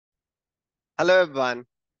Hello everyone,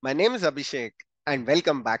 my name is Abhishek and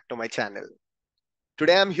welcome back to my channel.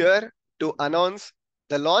 Today I'm here to announce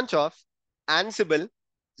the launch of Ansible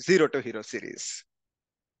Zero to Hero series.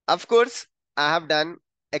 Of course, I have done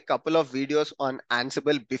a couple of videos on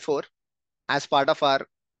Ansible before as part of our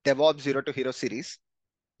DevOps Zero to Hero series,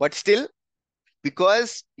 but still,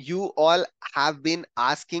 because you all have been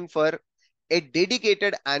asking for a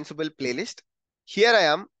dedicated Ansible playlist, here I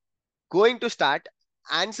am going to start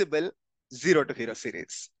Ansible Zero to Hero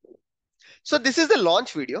series. So this is the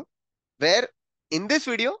launch video where in this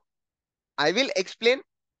video, I will explain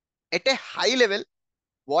at a high level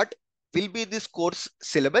what will be this course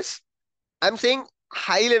syllabus. I'm saying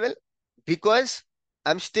high level because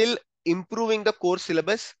I'm still improving the course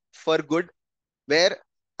syllabus for good, where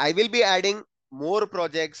I will be adding more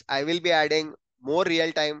projects. I will be adding more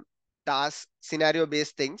real-time tasks,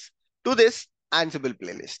 scenario-based things to this Ansible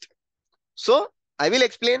playlist. So I will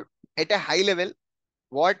explain at a high level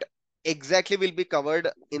what exactly will be covered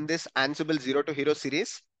in this Ansible Zero to Hero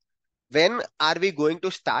series. When are we going to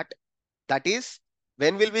start? That is,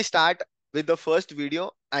 when will we start with the first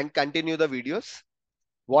video and continue the videos?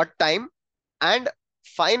 What time? And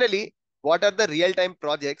finally, what are the real-time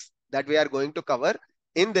projects that we are going to cover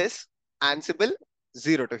in this Ansible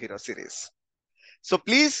Zero to Hero series? So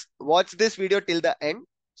please watch this video till the end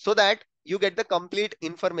so that you get the complete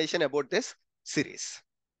information about this series.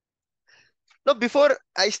 Now, before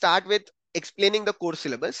I start with explaining the course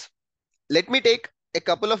syllabus, let me take a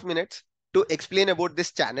couple of minutes to explain about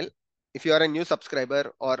this channel. If you are a new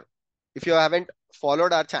subscriber or if you haven't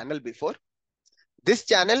followed our channel before, this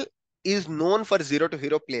channel is known for Zero to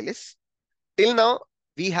Hero playlists. Till now,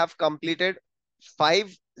 we have completed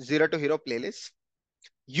 5 Zero to Hero playlists.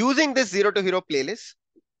 Using this Zero to Hero playlist,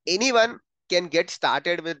 anyone can get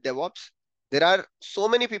started with DevOps. There are so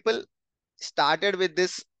many people started with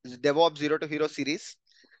this DevOps Zero to Hero series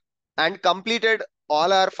and completed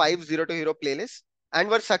all our 5 Zero to Hero playlists and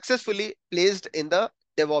were successfully placed in the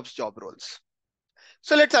DevOps job roles.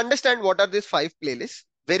 So let's understand what are these 5 playlists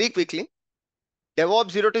very quickly. DevOps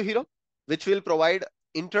Zero to Hero, which will provide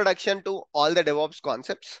introduction to all the DevOps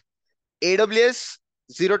concepts. AWS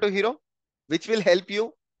Zero to Hero, which will help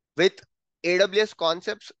you with AWS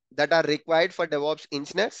concepts that are required for DevOps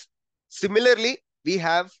engineers. Similarly, we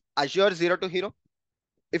have Azure Zero to Hero.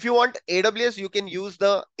 If you want AWS, you can use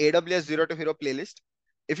the AWS Zero to Hero playlist.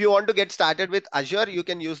 If you want to get started with Azure, you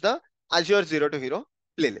can use the Azure Zero to Hero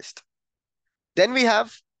playlist. Then we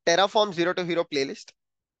have Terraform Zero to Hero playlist,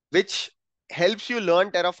 which helps you learn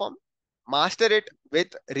Terraform, master it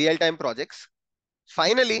with real-time projects.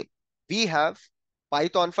 Finally, we have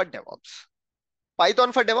Python for DevOps.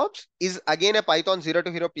 Python for DevOps is again a Python Zero to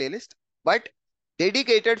Hero playlist, but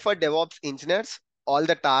dedicated for DevOps engineers, all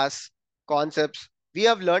the tasks, concepts we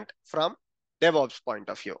have learned from DevOps point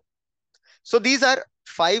of view. So these are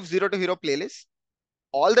 5 Zero to Hero playlists.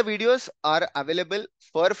 All the videos are available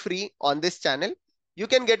for free on this channel. You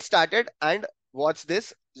can get started and watch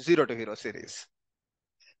this Zero to Hero series.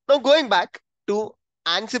 Now going back to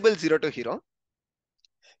Ansible Zero to Hero.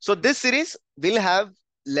 So this series will have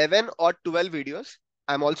 11 or 12 videos.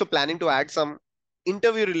 I'm also planning to add some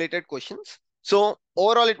interview related questions. So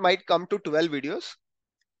overall, it might come to 12 videos.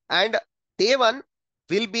 And day one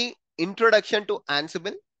will be introduction to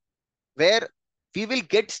Ansible, where we will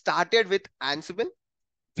get started with Ansible.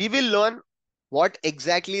 We will learn what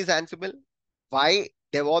exactly is Ansible, why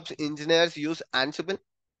DevOps engineers use Ansible,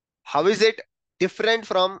 how is it different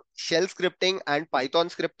from shell scripting and Python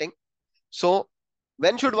scripting. So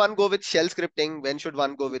when should one go with shell scripting? When should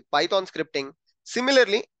one go with Python scripting?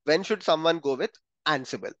 Similarly, when should someone go with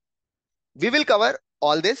Ansible? We will cover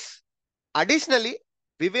all this. Additionally,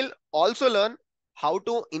 we will also learn how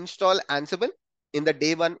to install Ansible in the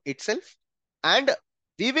day one itself. And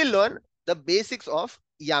we will learn the basics of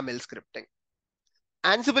YAML scripting.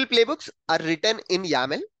 Ansible playbooks are written in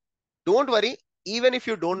YAML. Don't worry, even if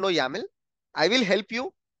you don't know YAML, I will help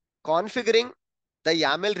you configuring the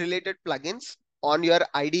YAML related plugins on your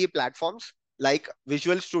IDE platforms like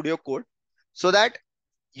Visual Studio Code so that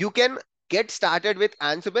you can get started with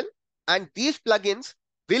Ansible, and these plugins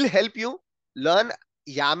will help you learn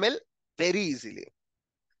YAML very easily.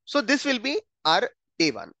 So this will be our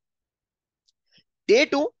day one. Day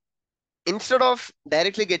two, instead of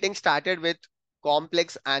directly getting started with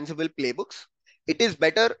complex Ansible playbooks, it is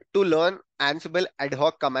better to learn Ansible ad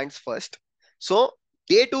hoc commands first. So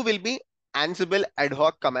day two will be Ansible ad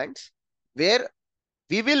hoc commands, where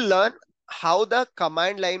we will learn how the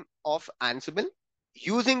command line of Ansible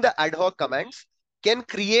using the ad hoc commands can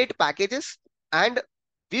create packages, and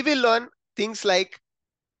we will learn things like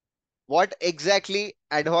what exactly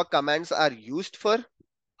ad hoc commands are used for,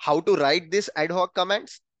 how to write these ad hoc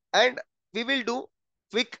commands, and we will do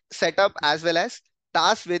quick setup as well as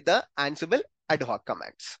tasks with the Ansible ad hoc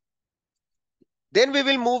commands. Then we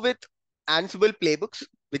will move with Ansible playbooks,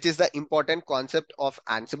 which is the important concept of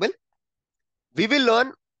Ansible. We will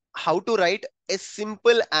learn how to write a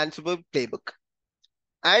simple Ansible playbook.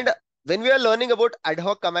 And when we are learning about ad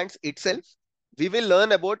hoc commands itself, we will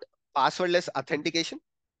learn about passwordless authentication,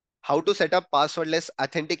 how to set up passwordless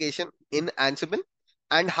authentication in Ansible,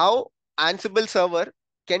 and how Ansible server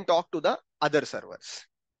can talk to the other servers.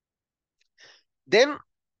 Then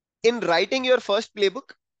in writing your first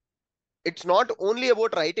playbook, it's not only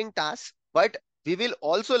about writing tasks, but we will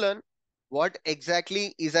also learn what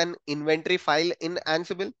exactly is an inventory file in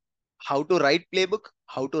Ansible, how to write playbook,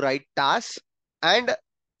 how to write tasks, and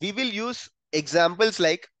we will use examples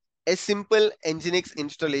like a simple Nginx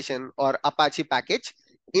installation or Apache package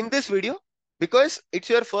in this video because it's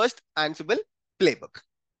your first Ansible playbook.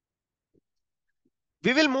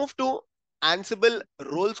 We will move to Ansible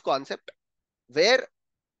roles concept where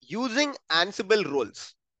using Ansible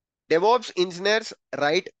roles, DevOps engineers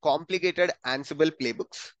write complicated Ansible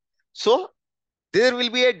playbooks. So there will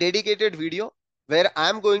be a dedicated video where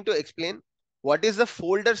I'm going to explain what is the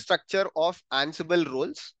folder structure of Ansible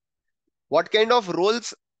roles, what kind of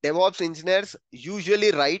roles DevOps engineers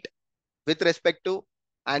usually write with respect to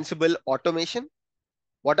Ansible automation,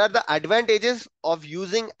 what are the advantages of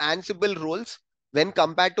using Ansible roles when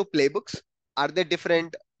compared to playbooks? Are they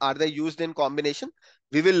different? Are they used in combination?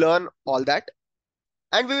 We will learn all that.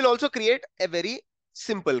 And we will also create a very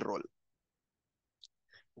simple role.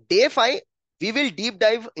 Day 5, we will deep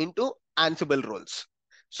dive into Ansible roles.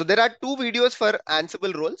 So there are two videos for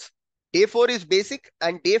Ansible roles. Day 4 is basic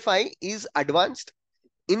and day 5 is advanced.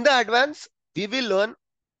 In the advanced, we will learn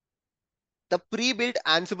the pre-built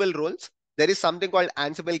Ansible roles. There is something called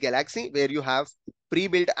Ansible Galaxy where you have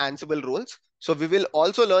pre-built Ansible roles. So we will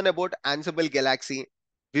also learn about Ansible Galaxy.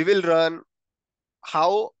 We will learn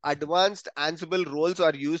how advanced Ansible roles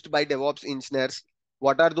are used by DevOps engineers.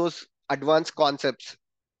 What are those advanced concepts?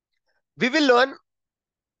 We will learn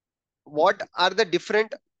what are the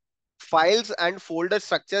different files and folder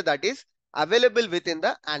structure that is available within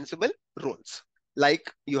the Ansible roles.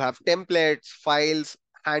 Like you have templates, files,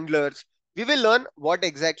 handlers. We will learn what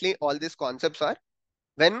exactly all these concepts are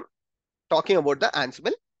when talking about the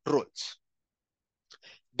Ansible roles.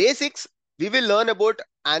 Day 6, we will learn about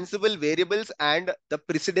Ansible variables and the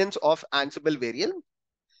precedence of Ansible variable.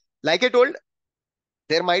 Like I told,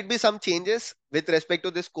 there might be some changes with respect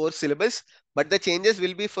to this course syllabus, but the changes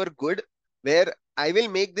will be for good, where I will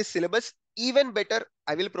make this syllabus even better.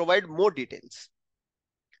 I will provide more details.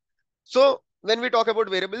 So when we talk about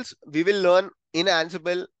variables, we will learn in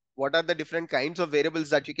Ansible what are the different kinds of variables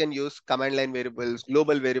that you can use, command line variables,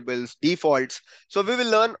 global variables, defaults. So we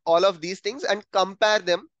will learn all of these things and compare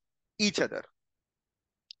them each other.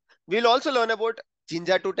 We'll also learn about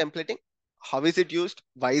Jinja 2 templating. How is it used?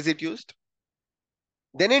 Why is it used?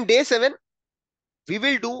 Then in day 7, we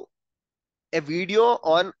will do a video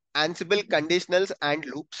on Ansible conditionals and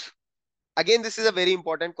loops. Again, this is a very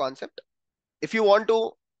important concept. If you want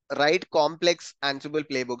to write complex Ansible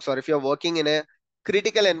playbooks, or if you're working in a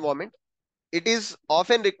critical environment, it is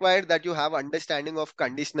often required that you have understanding of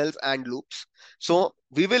conditionals and loops. So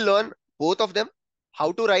we will learn both of them,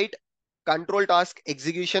 how to write control task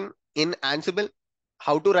execution in Ansible,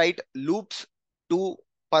 how to write loops to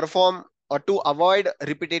perform or to avoid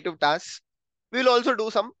repetitive tasks. We will also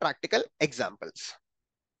do some practical examples.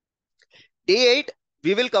 Day 8,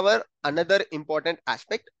 we will cover another important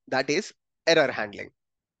aspect, that is error handling.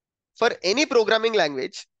 For any programming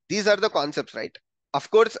language, these are the concepts, right? Of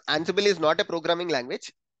course, Ansible is not a programming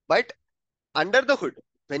language, but under the hood,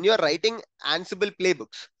 when you are writing Ansible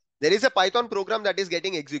playbooks, there is a Python program that is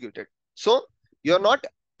getting executed. So you're not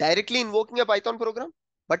directly invoking a Python program,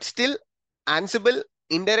 but still Ansible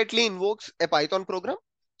indirectly invokes a Python program.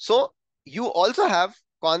 So you also have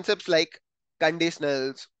concepts like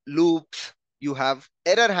conditionals, loops, you have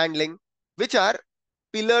error handling, which are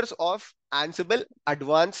pillars of Ansible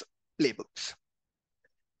advanced playbooks.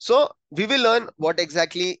 So we will learn what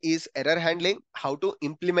exactly is error handling, how to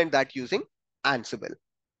implement that using Ansible.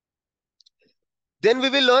 Then we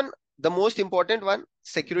will learn the most important one,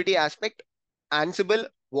 security aspect, Ansible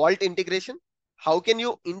Vault integration. How can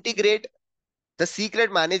you integrate the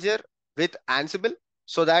secret manager with Ansible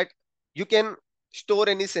so that you can store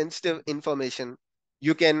any sensitive information?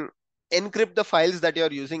 You can encrypt the files that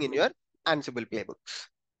you're using in your Ansible playbooks.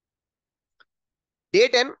 Day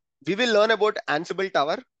 10, we will learn about Ansible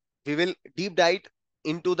Tower. We will deep dive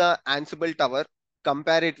into the Ansible Tower,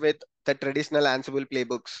 compare it with the traditional Ansible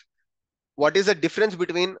playbooks. What is the difference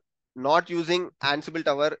between not using Ansible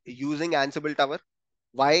Tower, using Ansible Tower?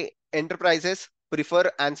 Why enterprises prefer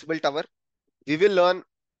Ansible Tower? We will learn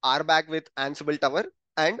RBAC with Ansible Tower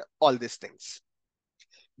and all these things.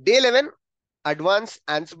 Day 11, advanced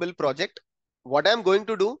Ansible project. What I'm going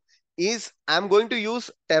to do is I'm going to use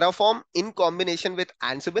Terraform in combination with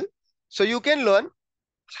Ansible. So you can learn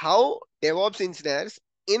how DevOps engineers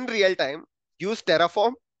in real time use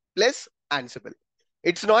Terraform plus Ansible.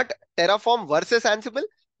 It's not Terraform versus Ansible,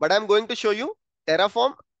 but I'm going to show you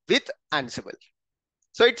Terraform with Ansible.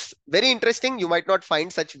 So it's very interesting. You might not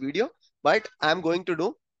find such video, but I'm going to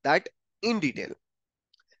do that in detail.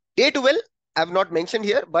 Day 12, I have not mentioned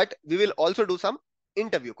here, but we will also do some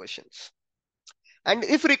interview questions. And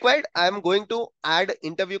if required, I am going to add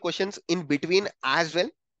interview questions in between as well.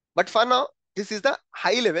 But for now, this is the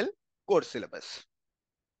high level course syllabus.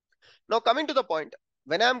 Now coming to the point,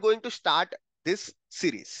 when I am going to start this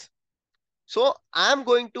series. So I am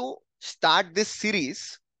going to start this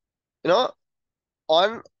series,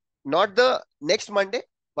 on not the next Monday,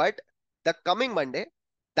 but the coming Monday,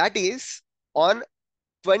 that is on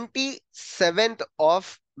 27th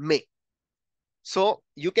of May. So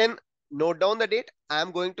you can note down the date.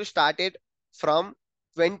 I'm going to start it from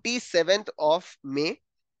 27th of May.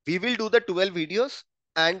 We will do the 12 videos.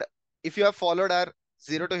 And if you have followed our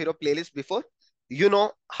Zero to Hero playlist before, you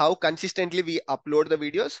know how consistently we upload the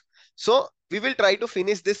videos. So we will try to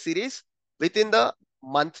finish this series within the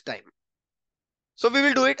month time. So we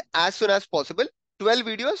will do it as soon as possible, 12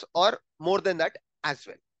 videos or more than that as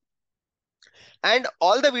well. And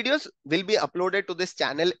all the videos will be uploaded to this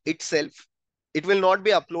channel itself. It will not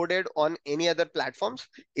be uploaded on any other platforms.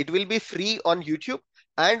 It will be free on YouTube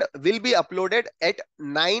and will be uploaded at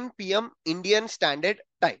 9 p.m. Indian Standard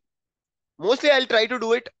Time. Mostly I'll try to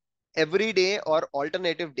do it every day or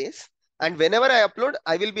alternative days. And whenever I upload,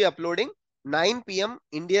 I will be uploading 9 p.m.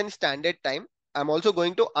 Indian Standard Time. I'm also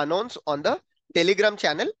going to announce on the Telegram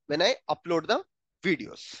channel when I upload the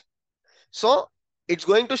videos. So it's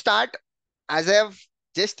going to start, as I have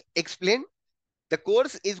just explained, the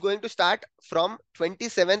course is going to start from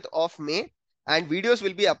 27th of May and videos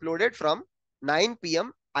will be uploaded from 9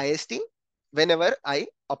 p.m. IST whenever I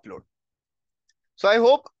upload. So I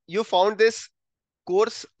hope you found this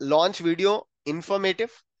course launch video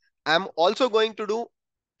informative. I'm also going to do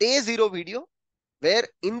day 0 video where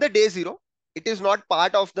in the day 0, it is not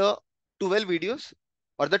part of the 12 videos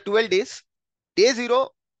or the 12 days. Day 0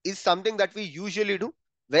 is something that we usually do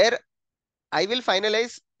where I will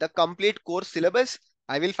finalize the complete course syllabus.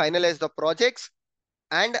 I will finalize the projects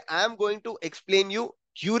and I am going to explain you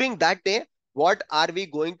during that day what are we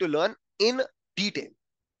going to learn in detail.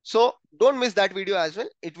 So don't miss that video as well.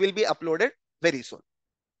 It will be uploaded very soon.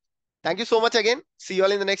 Thank you so much again. See you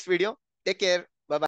all in the next video. Take care.